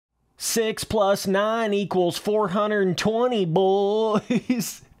6 plus 9 equals 420,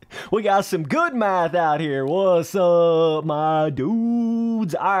 boys. We got some good math out here. What's up, my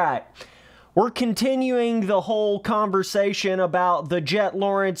dudes? All right. We're continuing the whole conversation about the Jett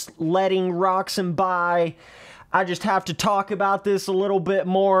Lawrence letting Roczen by. I just have to talk about this a little bit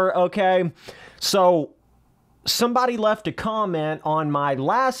more, okay? So, somebody left a comment on my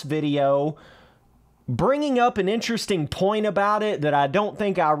last video bringing up an interesting point about it that I don't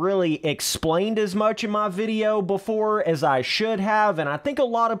think I really explained as much in my video before as I should have, and I think a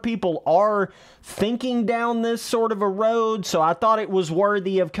lot of people are thinking down this sort of a road, so I thought it was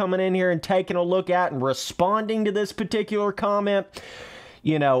worthy of coming in here and taking a look at and responding to this particular comment.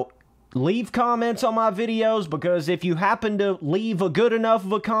 You know, leave comments on my videos, because if you happen to leave a good enough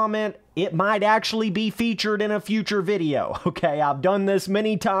of a comment, it might actually be featured in a future video, okay? I've done this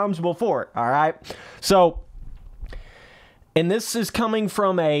many times before, all right? So, and this is coming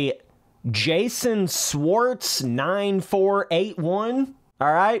from a Jason Swartz 9481,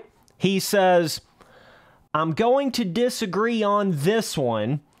 all right? He says, I'm going to disagree on this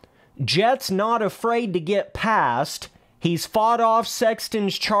one. Jett's not afraid to get past. He's fought off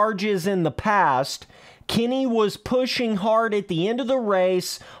Sexton's charges in the past. Kenny was pushing hard at the end of the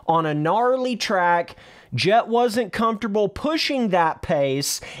race on a gnarly track. Jett wasn't comfortable pushing that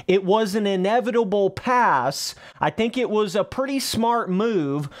pace. It was an inevitable pass. I think it was a pretty smart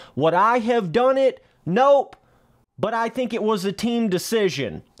move. Would I have done it? Nope. But I think it was a team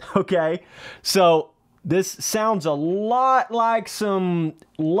decision. Okay? So, this sounds a lot like some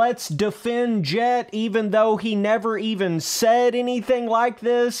let's defend Jett, even though he never even said anything like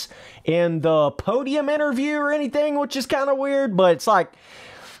this in the Podium interview or anything, which is kind of weird, but it's like,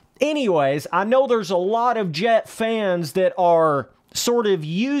 anyways, I know there's a lot of Jett fans that are sort of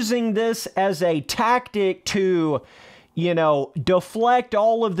using this as a tactic to, you know, deflect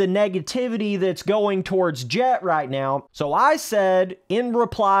all of the negativity that's going towards Jett right now. So I said, in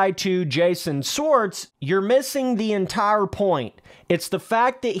reply to Jason Swartz, you're missing the entire point. It's the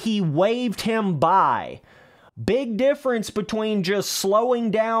fact that he waved him by. Big difference between just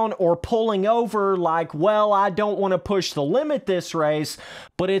slowing down or pulling over like, well, I don't want to push the limit this race,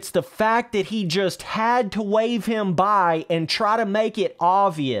 but it's the fact that he just had to wave him by and try to make it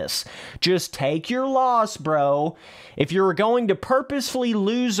obvious. Just take your loss, bro. If you're going to purposefully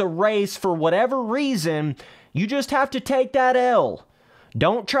lose a race for whatever reason, you just have to take that L.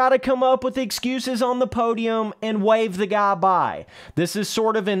 Don't try to come up with excuses on the podium and wave the guy by. This is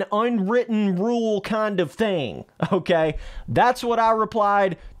sort of an unwritten rule kind of thing, okay? That's what I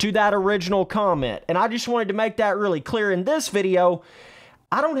replied to that original comment. And I just wanted to make that really clear in this video.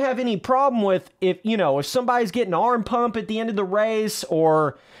 I don't have any problem with if somebody's getting arm pump at the end of the race,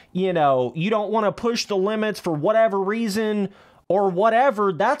 or, you know, you don't want to push the limits for whatever reason or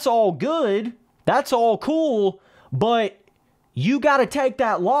whatever. That's all good. That's all cool. But you got to take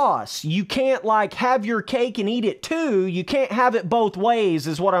that loss. You can't, like, have your cake and eat it too. You can't have it both ways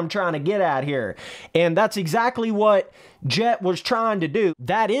is what I'm trying to get at here. And that's exactly what Jett was trying to do.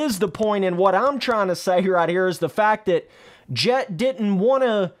 That is the point, and what I'm trying to say right here is the fact that Jett didn't want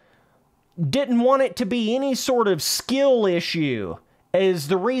it to be any sort of skill issue is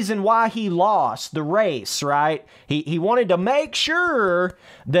the reason why he lost the race, right? He wanted to make sure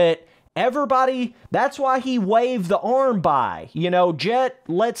that everybody, that's why he waved the arm by. You know, Jett,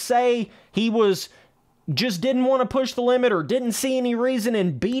 let's say he just didn't want to push the limit or didn't see any reason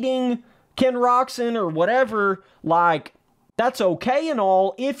in beating Ken Roczen or whatever. Like, that's okay and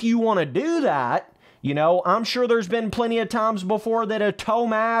all if you want to do that. You know, I'm sure there's been plenty of times before that a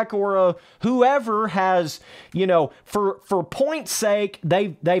Tomac or a whoever has, you know, for point's sake,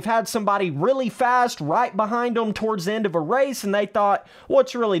 they've had somebody really fast right behind them towards the end of a race, and they thought,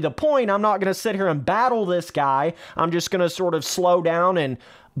 what's really the point? I'm not going to sit here and battle this guy. I'm just going to sort of slow down and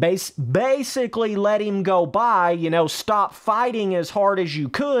basically let him go by, you know, stop fighting as hard as you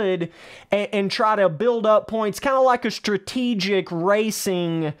could and try to build up points, kind of like a strategic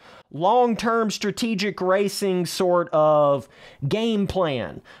racing, long-term strategic racing sort of game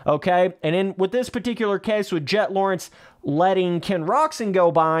plan, okay? And then with this particular case with Jett Lawrence letting Ken Roczen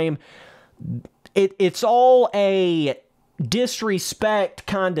go by him, it's all a disrespect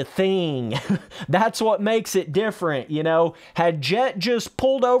kind of thing. That's what makes it different, you know. Had Jett just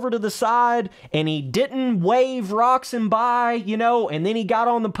pulled over to the side and he didn't wave Roczen by, you know, and then he got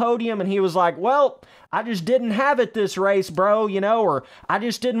on the podium and he was like, well, I just didn't have it this race, bro, you know, or I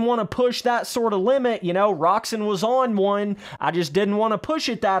just didn't want to push that sort of limit, you know, Roczen was on one, I just didn't want to push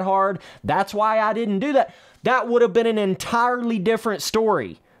it that hard, that's why I didn't do that. That would have been an entirely different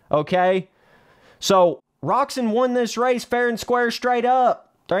story, okay? So, Roczen won this race fair and square straight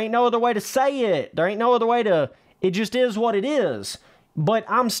up. There ain't no other way to say it. There ain't no other way to... It just is what it is. But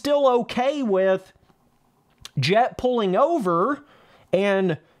I'm still okay with Jett pulling over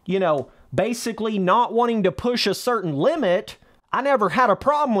and, you know, basically not wanting to push a certain limit. I never had a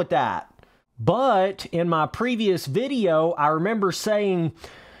problem with that. But in my previous video, I remember saying,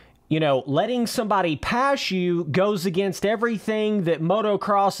 you know, letting somebody pass you goes against everything that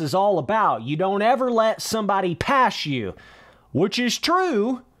motocross is all about. You don't ever let somebody pass you, which is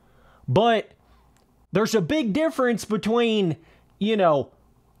true, but there's a big difference between, you know,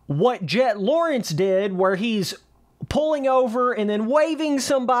 what Jett Lawrence did, where he's pulling over and then waving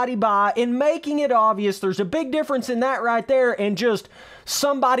somebody by and making it obvious. There's a big difference in that right there, and just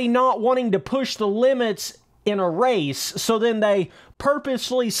somebody not wanting to push the limits in a race, so then they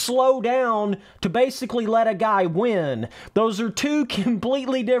purposely slow down to basically let a guy win. Those are two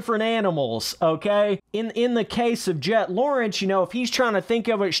completely different animals, okay? In the case of Jett Lawrence, you know, if he's trying to think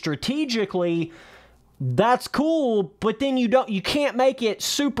of it strategically, that's cool, but then you can't make it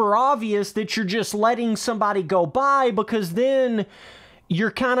super obvious that you're just letting somebody go by, because then you're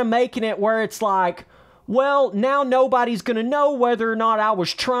kind of making it where it's like, well, now nobody's going to know whether or not I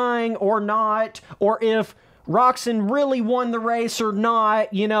was trying or not, or if Roczen really won the race or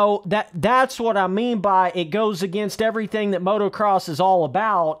not. You know, that's what I mean by it goes against everything that motocross is all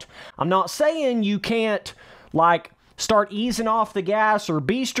about. I'm not saying you can't, like, start easing off the gas or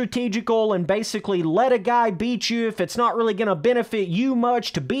be strategical and basically let a guy beat you if it's not really going to benefit you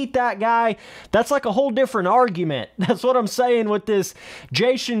much to beat that guy. That's like a whole different argument. That's what I'm saying with this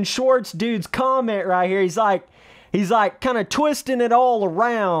Jason Schwartz dude's comment right here. He's like kind of twisting it all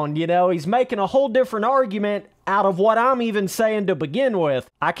around, you know. He's making a whole different argument out of what I'm even saying to begin with.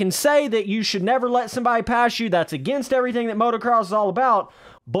 I can say that you should never let somebody pass you. That's against everything that motocross is all about.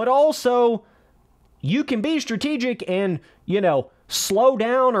 But also, you can be strategic and, you know, slow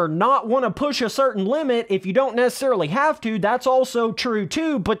down or not want to push a certain limit if you don't necessarily have to. That's also true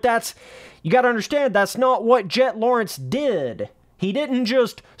too, but you got to understand, that's not what Jett Lawrence did. He didn't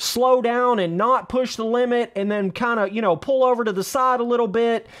just slow down and not push the limit and then kind of, you know, pull over to the side a little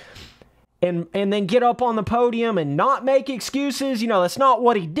bit and then get up on the podium and not make excuses. You know, that's not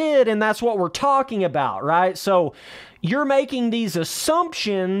what he did, and that's what we're talking about, right? So you're making these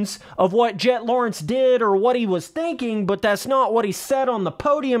assumptions of what Jett Lawrence did or what he was thinking, but that's not what he said on the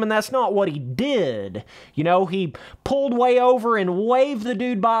podium, and that's not what he did. You know, he pulled way over and waved the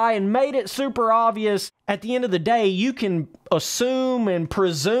dude by and made it super obvious. At the end of the day, you can assume and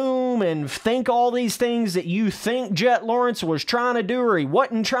presume and think all these things that you think Jett Lawrence was trying to do or he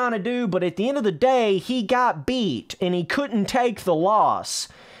wasn't trying to do, but at the end of the day, he got beat and he couldn't take the loss.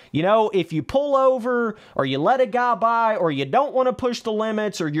 You know, if you pull over or you let a guy by or you don't want to push the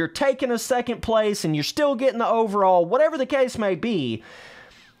limits or you're taking a second place and you're still getting the overall, whatever the case may be,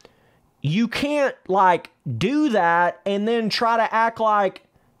 you can't, like, do that and then try to act like,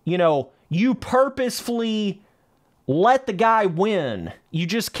 you know, you purposefully let the guy win. You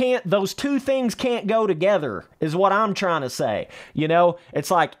just can't, those two things can't go together, is what I'm trying to say. You know, it's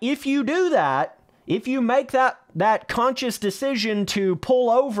like, if you do that, if you make that conscious decision to pull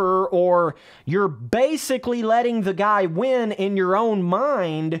over, or you're basically letting the guy win in your own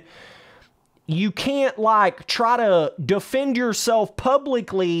mind, you can't, like, try to defend yourself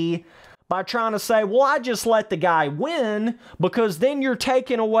publicly by trying to say, well, I just let the guy win, because then you're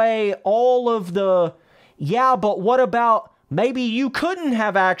taking away all of the, yeah, but what about maybe you couldn't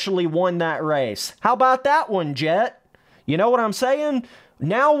have actually won that race? How about that one, Jett? You know what I'm saying?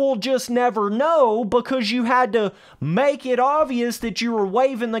 Now we'll just never know, because you had to make it obvious that you were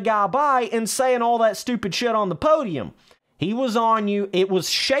waving the guy by and saying all that stupid shit on the podium. He was on you. It was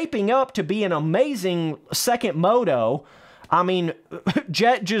shaping up to be an amazing second moto. I mean,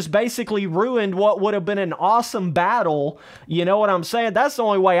 Jett just basically ruined what would have been an awesome battle. You know what I'm saying? That's the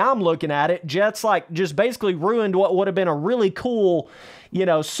only way I'm looking at it. Jett's, like, just basically ruined what would have been a really cool, you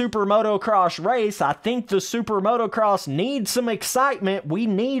know, super motocross race. I think the super motocross needs some excitement. We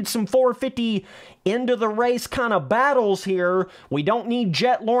need some 450 into the race kind of battles here. We don't need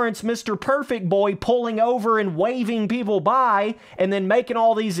Jett Lawrence, Mr. Perfect Boy, pulling over and waving people by and then making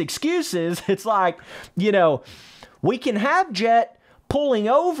all these excuses. It's like, you know, we can have Jett pulling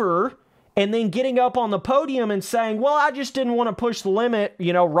over and then getting up on the podium and saying, well, I just didn't want to push the limit.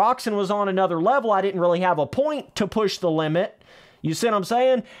 You know, Roczen was on another level. I didn't really have a point to push the limit. You see what I'm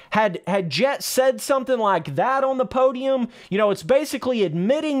saying? Had Jett said something like that on the podium, you know, it's basically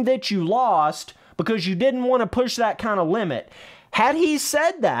admitting that you lost because you didn't want to push that kind of limit. Had he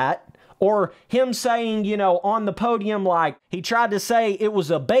said that, or him saying, you know, on the podium, like, he tried to say it was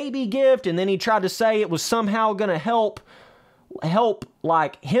a baby gift, and then he tried to say it was somehow going to help help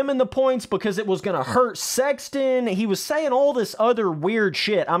like him in the points because it was going to hurt Sexton. He was saying all this other weird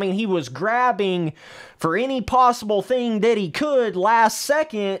shit. I mean, he was grabbing for any possible thing that he could last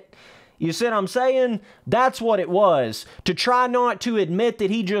second. You see what I'm saying? That's what it was. To try not to admit that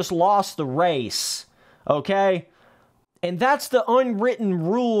he just lost the race. Okay? And that's the unwritten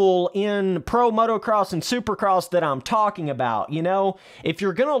rule in pro motocross and supercross that I'm talking about, you know? If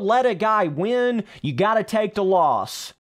you're going to let a guy win, you got to take the loss.